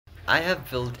I have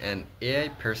built an AI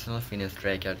personal finance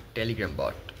tracker Telegram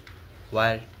bot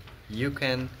where you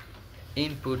can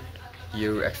input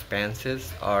your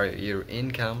expenses or your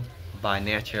income by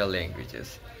natural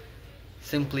languages.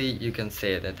 Simply you can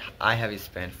say that I have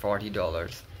spent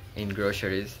 $40 in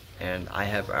groceries and I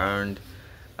have earned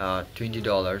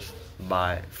 $20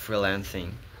 by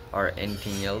freelancing or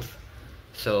anything else.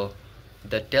 So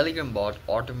the Telegram bot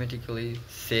automatically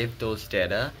saves those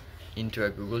data into a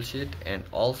Google Sheet, and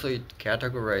also it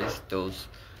categorizes those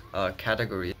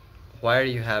categories where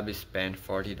you have spent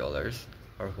 $40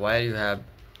 or where you have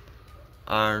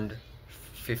earned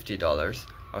 $50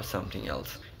 or something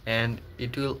else. And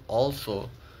it will also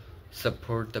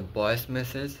support the voice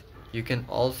message. You can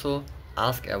also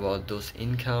ask about those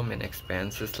income and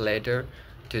expenses later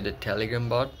to the Telegram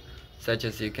bot, such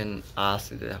as you can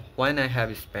ask when I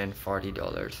have spent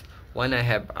 $40, when I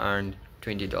have earned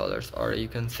 $20, or you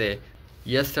can say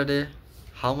yesterday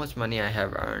how much money I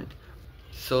have earned.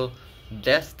 So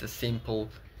that's the simple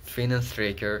finance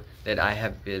tracker that I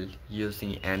have built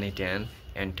using n8n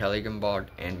and Telegram bot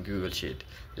and Google Sheet.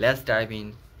 Let's dive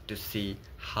in to see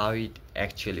how it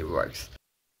actually works.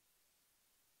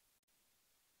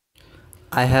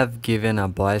 I have given a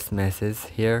voice message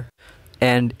here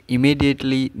and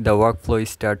immediately the workflow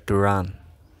starts to run.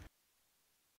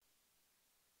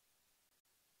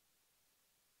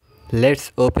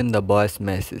 Let's open the voice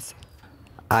message.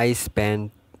 I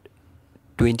spent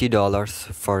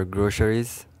 $20 for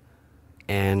groceries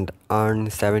and earned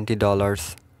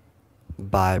 $70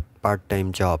 by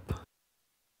part-time job.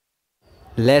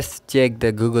 Let's check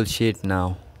the Google Sheet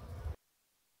now.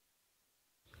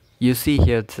 You see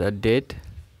here the date,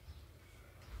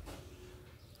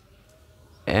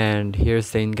 and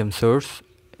here's the income source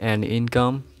and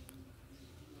income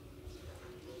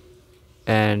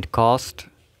and cost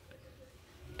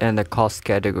and the cost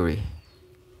category.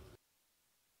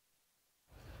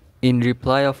 In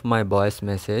reply of my voice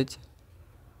message,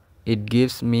 it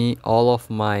gives me all of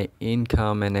my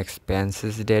income and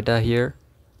expenses data here.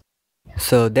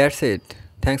 So that's it.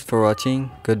 Thanks for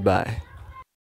watching. Goodbye.